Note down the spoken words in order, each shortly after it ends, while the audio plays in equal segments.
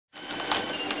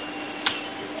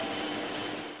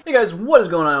Hey guys, what is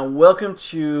going on? Welcome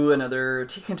to another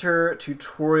Tkinter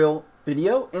tutorial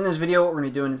video. In this video, what we're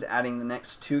going to be doing is adding the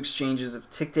next two exchanges of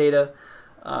tick data,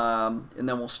 and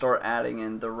then we'll start adding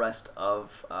in the rest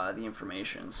of the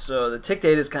information. So the tick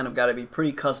data has kind of got to be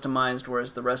pretty customized,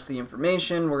 whereas the rest of the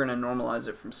information, we're going to normalize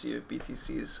it from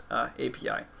CFBTC's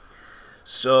API.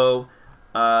 So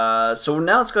now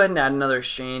let's go ahead and add another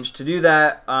exchange. To do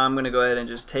that, I'm going to go ahead and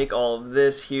just take all of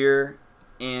this here,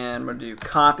 and I'm going to do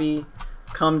copy.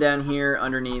 Come down here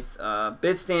underneath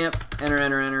bitstamp,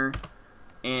 enter,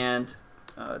 and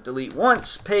delete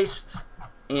once, paste.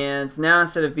 And now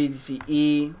instead of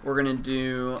BTCE, we're going to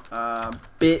do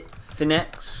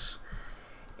bitfinex.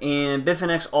 And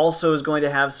bitfinex also is going to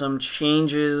have some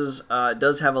changes. It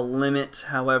does have a limit,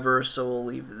 however, so we'll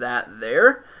leave that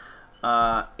there.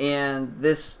 And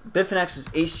this bitfinex is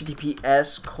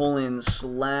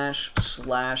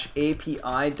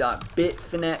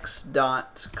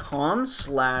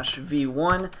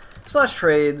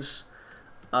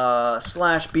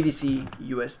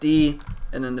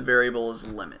and then the variable is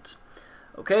limit.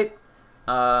 Okay,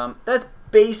 that's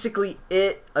basically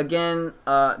it. Again,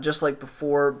 just like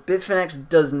before, bitfinex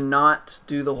does not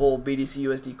do the whole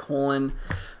BTC/USD colon.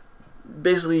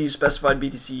 Basically, you specified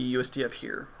BTC/USD up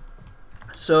here.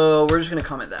 So we're just going to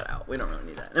comment that out. We don't really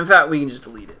need that. In fact, we can just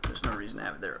delete it. There's no reason to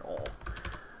have it there at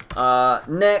all.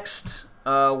 Next,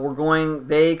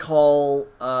 they call,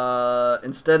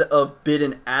 instead of bid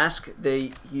and ask,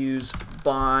 they use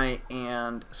buy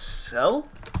and sell.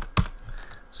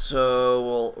 So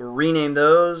we'll rename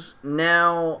those.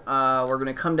 Now we're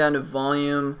going to come down to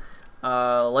volume.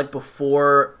 Like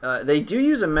before, they do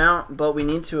use amount, but we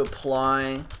need to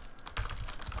apply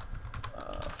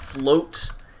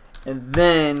float, and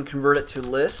then convert it to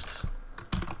list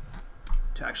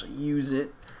to actually use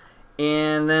it.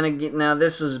 And then again, now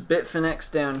this is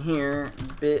bitfinex down here,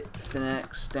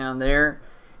 bitfinex down there,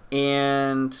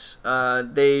 and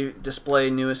they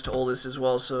display newest to oldest as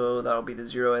well, so that'll be the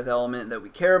 0th element that we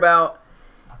care about.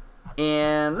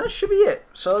 And that should be it.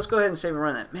 So let's go ahead and save and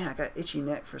run that. Man, I got itchy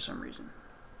neck for some reason.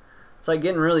 It's like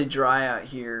getting really dry out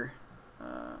here.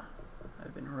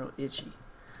 I've been real itchy.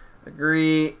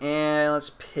 Agree, and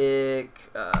let's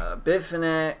pick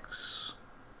bitfinex.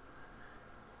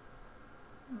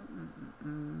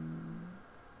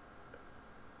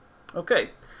 Okay,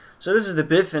 so this is the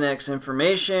bitfinex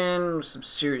information. Some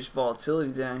serious volatility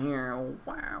down here. Oh,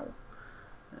 wow.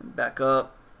 And back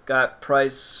up. Got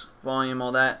price, volume,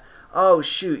 all that. Oh,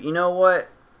 shoot. You know what?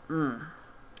 I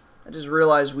just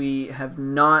realized we have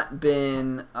not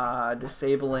been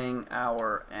disabling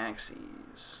our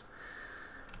axes.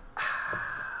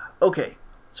 Okay,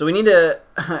 so we need to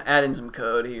add in some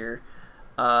code here.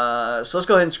 So let's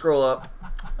go ahead and scroll up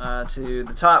to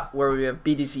the top where we have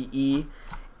BTCE,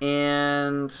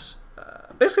 and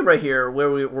basically right here where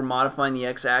we're modifying the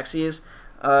x-axis.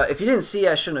 If you didn't see,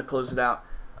 I shouldn't have closed it out.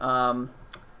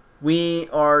 We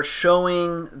are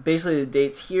showing basically the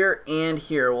dates here and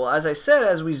here. Well, as I said,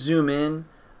 as we zoom in,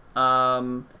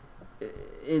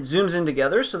 it zooms in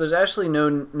together, so there's actually no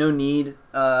need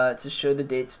to show the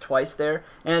dates twice there.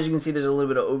 And as you can see, there's a little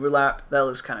bit of overlap. That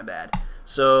looks kind of bad.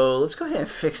 So let's go ahead and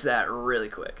fix that really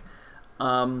quick.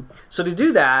 So to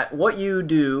do that, what you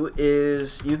do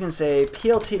is you can say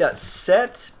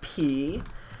plt.setP,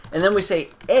 and then we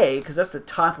say A, because that's the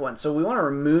top one. So we want to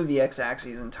remove the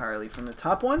x-axis entirely from the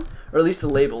top one, or at least the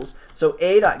labels. So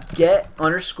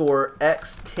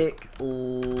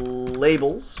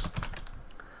a.get_x_tick_labels.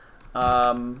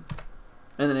 And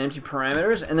then empty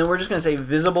parameters, and then we're just going to say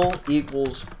visible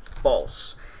equals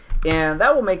false, and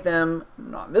that will make them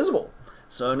not visible.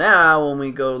 So now when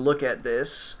we go look at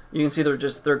this, you can see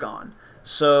they're gone.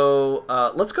 So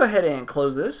let's go ahead and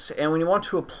close this, and when you want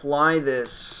to apply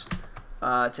this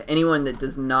to anyone that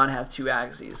does not have two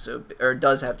axes, or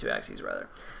does have two axes rather,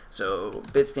 so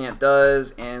bitstamp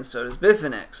does, and so does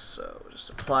bitfinex, so just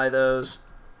apply those.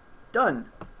 Done.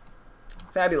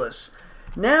 Fabulous.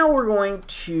 Now we're going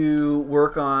to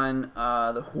work on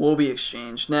the Huobi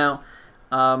exchange. Now,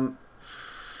 from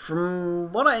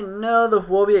what I know, the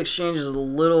Huobi exchange is a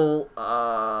little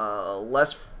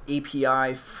less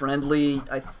API friendly.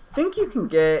 I think you could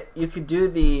do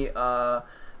the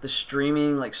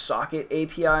streaming like socket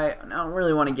API. I don't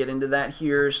really want to get into that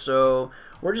here, so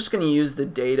we're just going to use the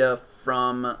data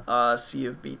from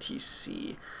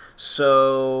CFBTC.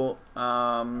 So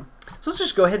let's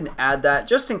just go ahead and add that,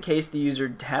 just in case the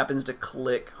user happens to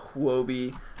click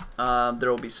Huobi.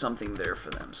 There will be something there for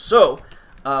them. So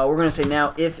we're going to say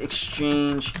now if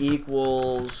exchange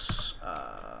equals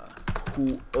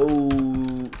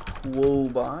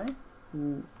Huobi.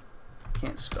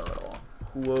 Can't spell it all.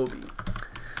 Huobi.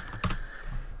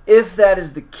 if that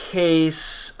is the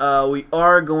case, we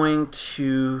are going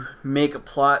to make a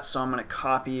plot. So I'm going to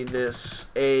copy this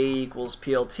A equals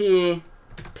PLT,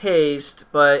 paste,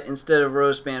 but instead of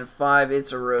row span 5,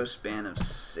 it's a row span of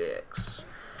 6.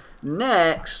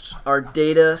 Next, our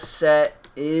data set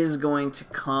is going to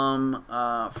come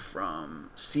from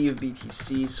C of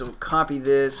BTC. So we'll copy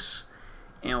this,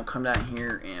 and we'll come down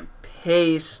here and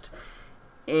paste,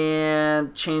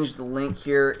 and change the link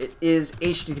here. It is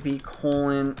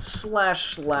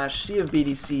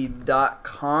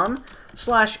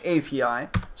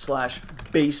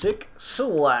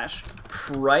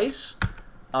http://cofbtc.com/API/basic/price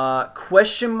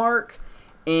question mark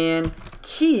and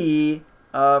key.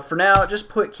 For now, just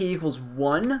put key equals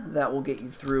 1. That will get you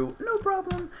through, no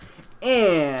problem.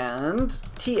 And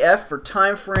TF for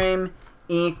time frame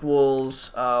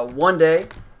equals 1 day,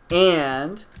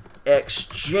 and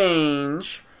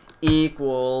exchange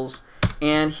equals,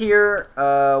 and here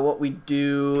what we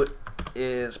do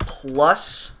is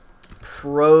plus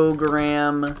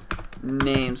program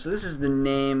name. So this is the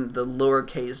name, the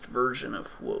lowercase version of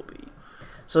Huobi.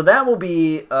 So that will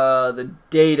be the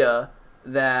data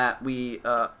that we,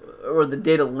 or the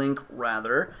data link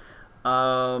rather.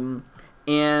 And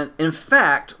in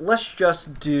fact, let's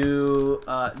just do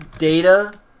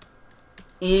data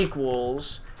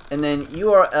equals, and then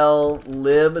URL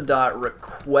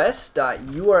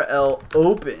lib.request.url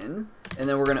open, and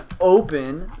then we're going to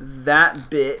open that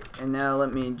bit. And now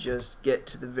let me just get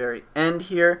to the very end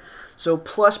here. So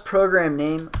plus program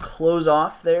name, close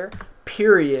off there,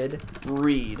 period,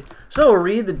 read. So we'll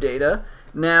read the data.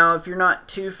 Now, if you're not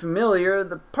too familiar,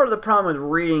 the part of the problem with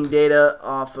reading data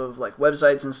off of like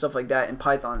websites and stuff like that in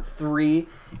Python 3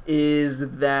 is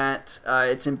that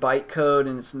it's in bytecode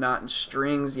and it's not in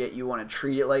strings, yet you want to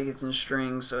treat it like it's in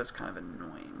strings, so it's kind of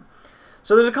annoying.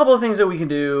 So there's a couple of things that we can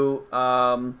do.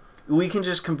 We can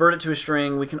just convert it to a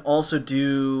string. We can also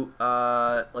do,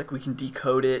 like we can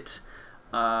decode it.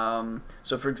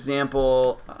 So for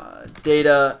example,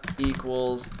 data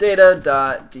equals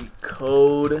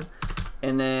data.decode.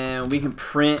 And then we can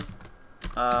print,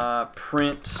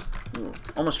 almost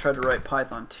tried to write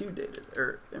Python 2 data,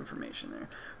 or information there.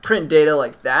 Print data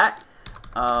like that.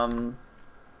 And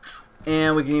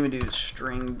we can even do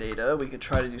string data. We could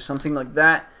try to do something like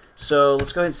that. So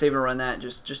let's go ahead and save and run that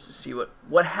just to see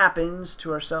what happens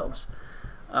to ourselves.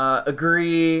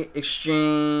 Agree,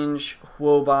 exchange,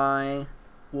 Huobi,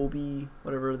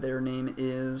 whatever their name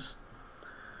is.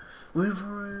 Wait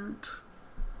for it.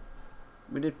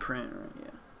 We did print, right?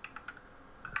 Yeah.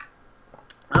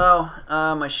 Oh,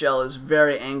 my shell is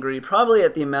very angry, probably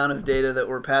at the amount of data that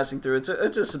we're passing through.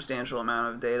 It's a substantial amount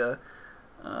of data,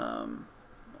 all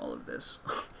of this.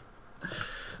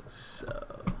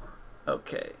 So,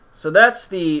 okay. So that's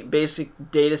the basic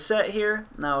data set here.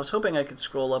 Now, I was hoping I could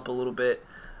scroll up a little bit,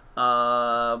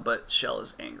 but shell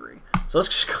is angry. So let's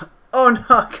just go. Oh no,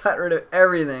 I got rid of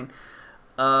everything.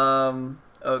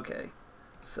 Okay.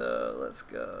 So let's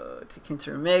go to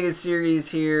Tkinter Mega Series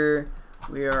here.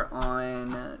 We are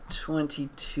on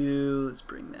 22. Let's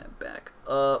bring that back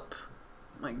up.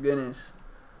 My goodness.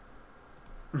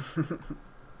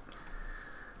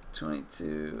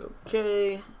 22.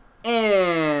 Okay.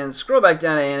 And scroll back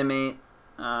down to animate.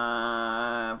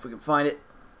 If we can find it.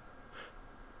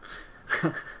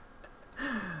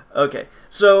 Okay.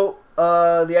 So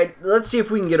let's see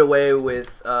if we can get away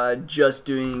with just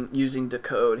using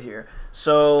decode here.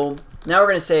 So now we're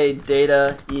going to say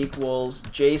data equals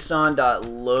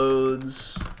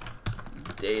json.loads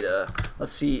data.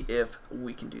 Let's see if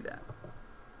we can do that.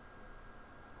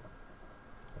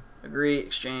 Agree,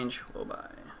 exchange, Huobi.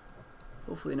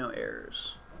 Hopefully no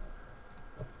errors.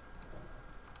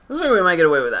 Looks like we might get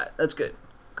away with that. That's good,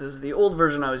 because the old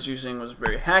version I was using was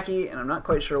very hacky, and I'm not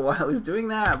quite sure why I was doing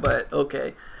that, but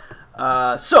okay.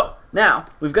 So now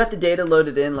we've got the data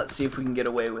loaded in. Let's see if we can get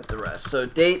away with the rest. So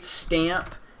date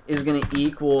stamp is going to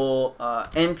equal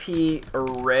np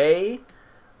array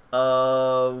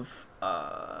of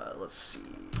let's see,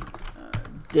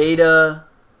 data.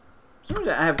 Sometimes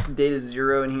I have data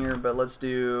 0 in here, but let's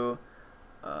do.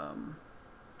 Well,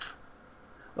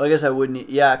 I guess I wouldn't.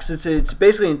 Yeah, because it's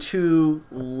basically in 2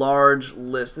 large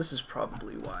lists. This is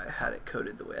probably why I had it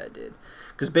coded the way I did.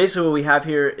 Because basically what we have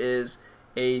here is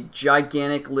a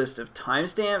gigantic list of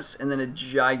timestamps and then a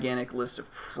gigantic list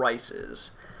of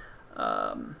prices.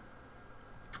 Let's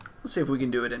see if we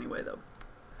can do it anyway, though.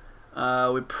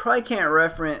 We probably can't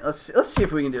reference. Let's see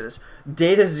if we can do this.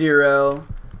 Data 0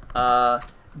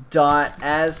 dot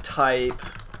as type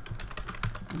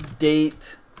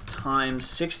date times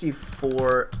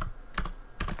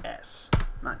 64s,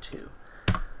 not 2.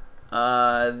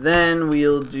 Then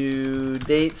we'll do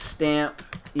date stamp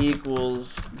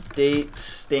equals date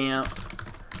stamp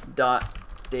dot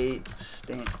date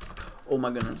stamp. Oh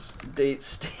my goodness, date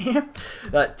stamp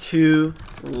dot to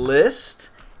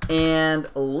list, and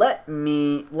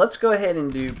let's go ahead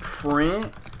and do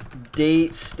print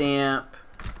date stamp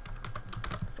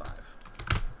 5.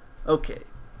 Okay,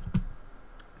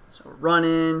 so we're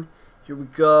running. Here we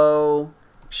go.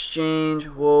 Exchange,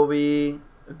 Huobi,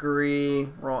 agree.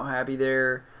 We're all happy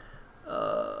there.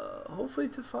 Hopefully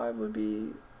to 5 would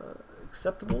be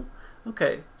acceptable.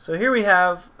 Okay, so here we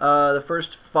have the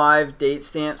first 5 date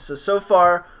stamps. So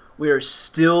far we are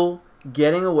still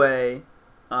getting away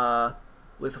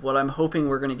with what I'm hoping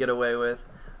we're going to get away with,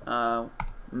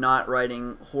 not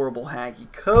writing horrible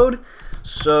hacky code.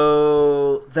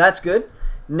 So that's good.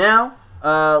 Now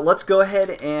let's go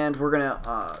ahead and we're going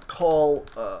to call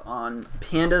on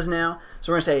pandas now.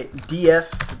 So we're going to say df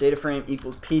for data frame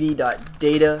equals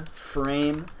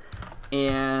pd.dataframe,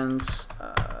 and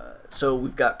so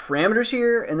we've got parameters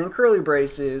here and then curly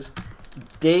braces,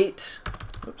 date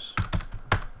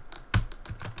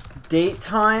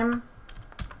time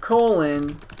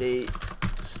colon date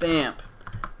stamp.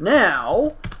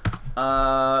 Now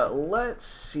let's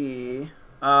see,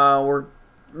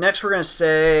 next we're going to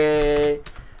say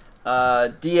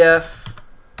df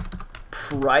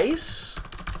price.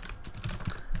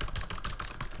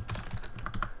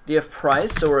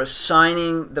 So we're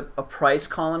assigning a price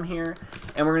column here,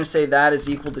 and we're going to say that is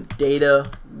equal to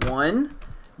data 1.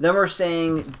 Then we're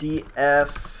saying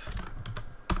df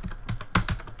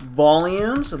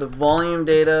volume, so the volume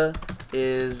data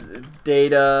is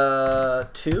data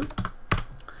 2.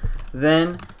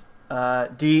 Then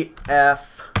df,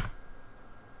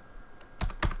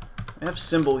 I have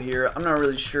symbol here. I'm not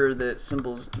really sure that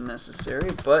symbol's necessary,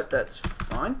 but that's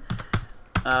fine.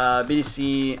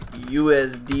 BTC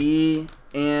USD,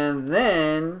 and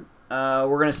then we're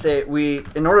going to say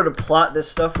in order to plot this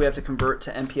stuff, we have to convert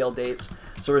to MPL dates.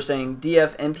 So we're saying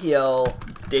df MPL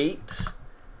date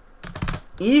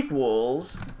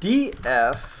equals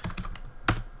df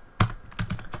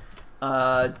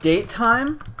date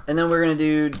time, and then we're going to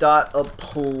do dot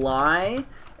apply,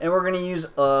 and we're going to use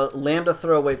a lambda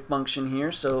throwaway function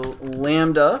here. So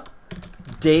lambda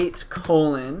date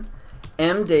colon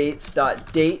mdates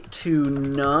dot date to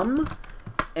num,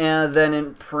 and then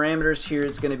in parameters here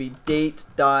it's going to be date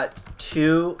dot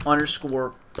to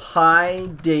underscore pi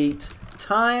date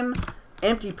time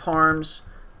empty parms,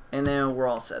 and then we're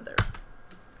all set there.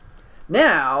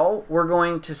 Now we're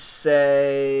going to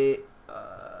say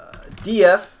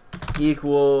df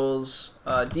equals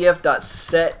df dot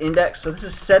set index. So this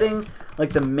is setting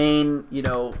like the main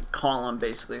column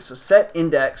basically. So set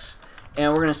index.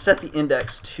 And we're going to set the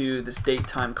index to this date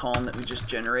time column that we just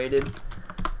generated.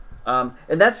 And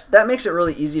that makes it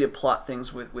really easy to plot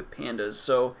things with pandas.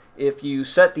 So if you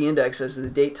set the index as the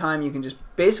date time, you can just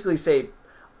basically say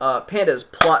pandas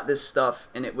plot this stuff,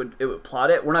 and it would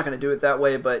plot it. We're not going to do it that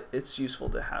way, but it's useful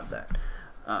to have that.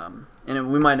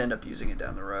 And we might end up using it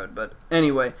down the road. But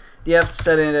anyway, df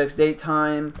set index date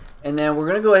time, and then we're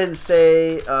going to go ahead and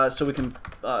say, so we can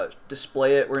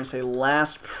display it, we're going to say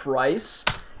last price.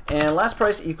 And last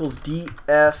price equals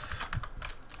df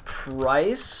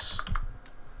price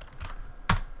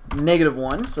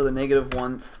 -1, so the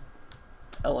 -1th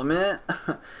element.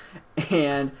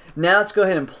 And now let's go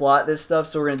ahead and plot this stuff.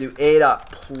 So we're going to do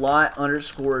a.plot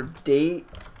underscore date.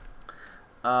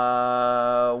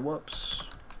 A.plot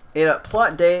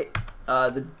date.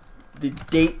 The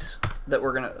date that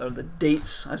we're gonna, or the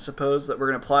dates I suppose that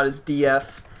we're gonna plot is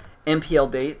df MPL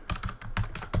date.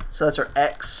 So that's our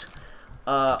x.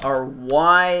 Our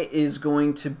y is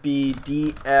going to be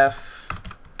df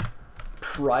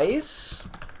price,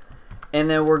 and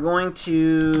then we're going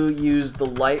to use the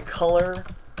light color.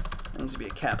 It needs to be a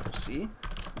capital C.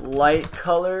 Light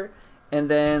color, and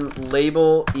then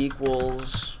label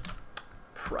equals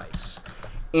price.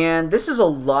 And this is a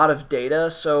lot of data,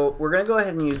 so we're going to go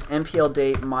ahead and use MPL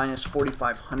date minus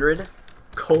 4500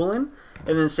 colon,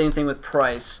 and then same thing with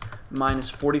price minus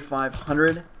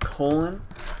 4500 colon.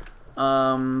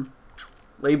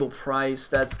 Label price,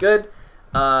 that's good.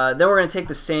 Then we're going to take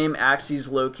the same axes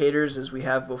locators as we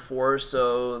have before,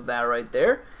 so that right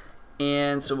there.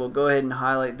 And so we'll go ahead and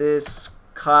highlight this,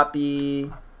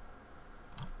 copy.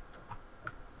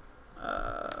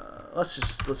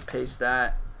 Let's paste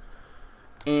that.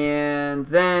 And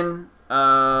then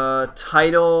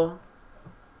title,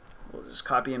 we'll just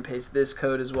copy and paste this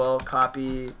code as well.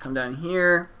 Copy, come down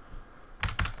here,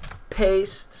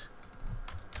 paste.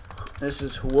 This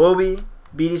is Huobi,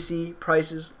 BTC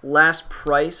prices. Last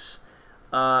price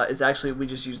is actually, we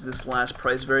just use this last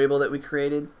price variable that we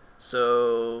created.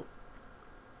 So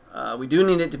We do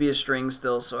need it to be a string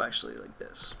still, so actually like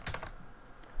this.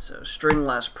 So string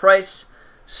last price,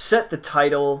 set the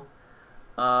title,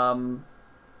 and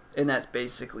that's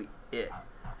basically it.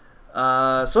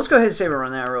 So let's go ahead and save and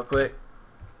run that real quick.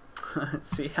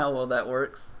 See how well that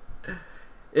works.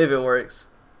 If it works.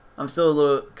 I'm still a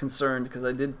little concerned because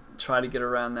I did try to get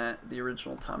around that the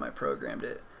original time I programmed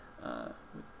it.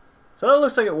 So it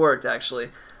looks like it worked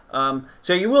actually.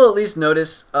 So you will at least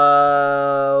notice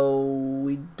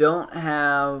we don't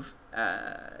have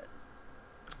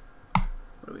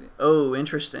what do we do? Oh,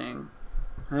 interesting.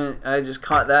 I just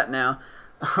caught that now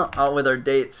with our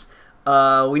dates.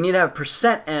 We need to have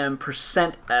 %m,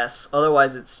 %s,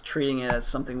 otherwise it's treating it as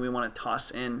something we want to toss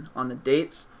in on the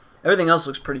dates. Everything else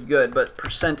looks pretty good, but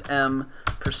 %m,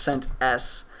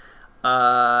 %s,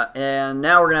 and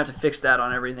now we're going to have to fix that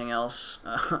on everything else.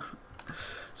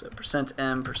 So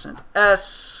 %m,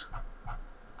 %s,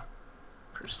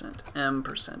 %m,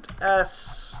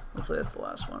 %s, hopefully that's the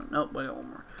last one. Nope, we got one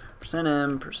more.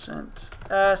 %m,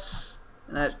 %s,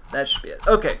 and that should be it.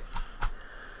 Okay.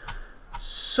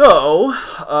 So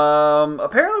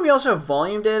apparently we also have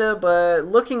volume data, but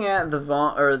looking at the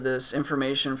this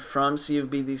information from C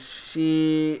of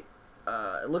BDC,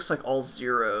 it looks like all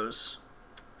zeros.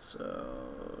 So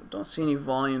don't see any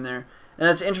volume there, and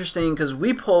that's interesting because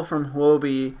we pull from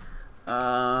Huobi.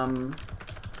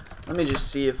 Let me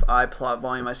just see if I plot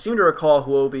volume. I seem to recall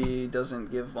Huobi doesn't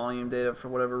give volume data for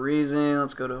whatever reason.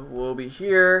 Let's go to Huobi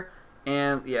here.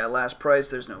 And yeah, last price,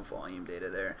 there's no volume data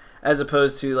there. As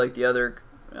opposed to like the other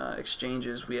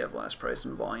exchanges, we have last price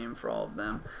and volume for all of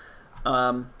them.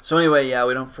 So anyway, yeah,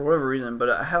 we don't for whatever reason, but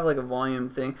I have like a volume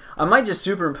thing. I might just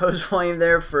superimpose volume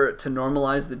there to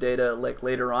normalize the data like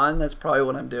later on. That's probably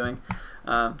what I'm doing.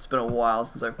 It's been a while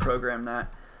since I've programmed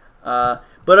that.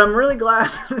 But I'm really glad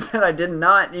that I did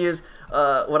not use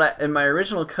in my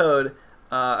original code.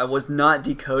 I was not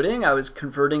decoding, I was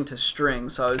converting to string.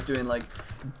 So I was doing like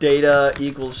data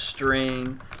equals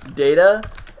string data,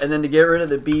 and then to get rid of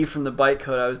the b from the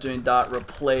bytecode, I was doing dot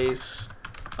replace.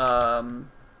 I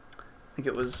think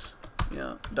it was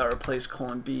dot replace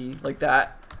 (b) like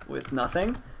that with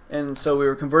nothing. And so we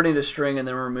were converting to string and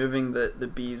then removing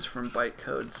the b's from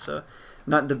bytecode. So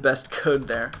not the best code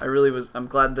there. I'm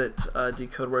glad that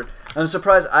decode worked. I'm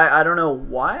surprised. I don't know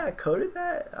why I coded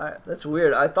that. That's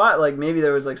weird. I thought like maybe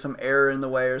there was like some error in the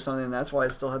way or something. And that's why I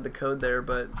still had the code there.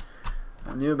 But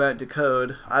I knew about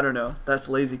decode. I don't know. That's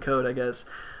lazy code, I guess.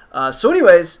 So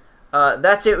anyways,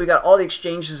 that's it. We got all the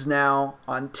exchanges now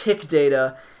on tick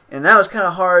data, and that was kind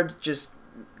of hard. Just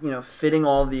fitting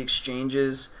all of the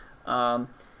exchanges. So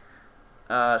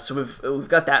we've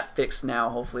got that fixed now,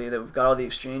 hopefully, that we've got all the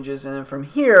exchanges. And then from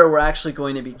here, we're actually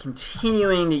going to be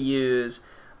continuing to use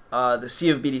the C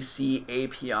of BDC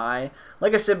API.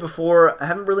 Like I said before, I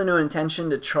haven't really no intention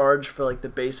to charge for like the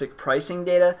basic pricing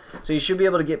data. So you should be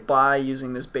able to get by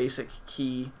using this basic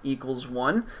key equals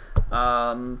 1.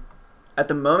 At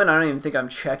the moment, I don't even think I'm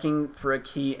checking for a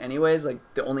key anyways. Like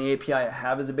the only API I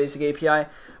have is a basic API.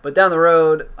 But down the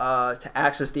road, to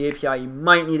access the API, you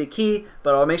might need a key,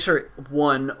 but I'll make sure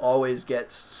 1 always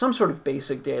gets some sort of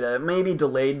basic data, maybe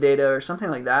delayed data or something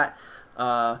like that.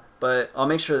 But I'll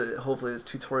make sure that hopefully this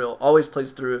tutorial always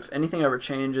plays through. If anything ever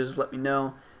changes, let me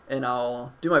know, and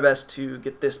I'll do my best to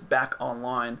get this back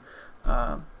online.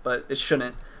 But it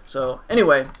shouldn't. So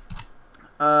anyway,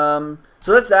 so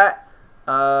that's that.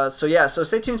 So yeah, so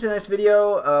stay tuned to the next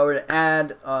video. We're going to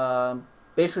add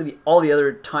basically all the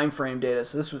other time frame data.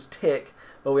 So this was tick,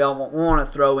 but we want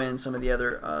to throw in some of the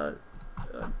other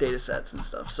data sets and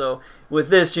stuff. So with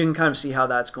this, you can kind of see how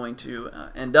that's going to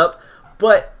end up.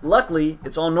 But luckily,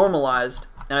 it's all normalized,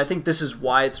 and I think this is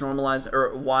why it's normalized,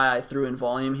 or why I threw in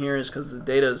volume here, is because the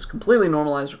data is completely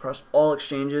normalized across all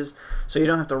exchanges, so you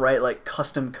don't have to write like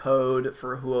custom code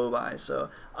for Huobi. So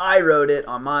I wrote it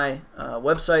on my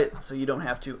website, so you don't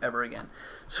have to ever again.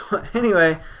 So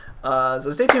anyway, so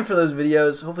stay tuned for those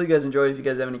videos. Hopefully you guys enjoyed. If you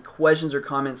guys have any questions or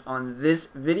comments on this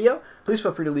video, please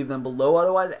feel free to leave them below.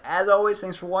 Otherwise, as always,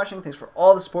 thanks for watching. Thanks for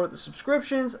all the support, the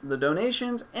subscriptions, the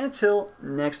donations, and until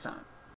next time.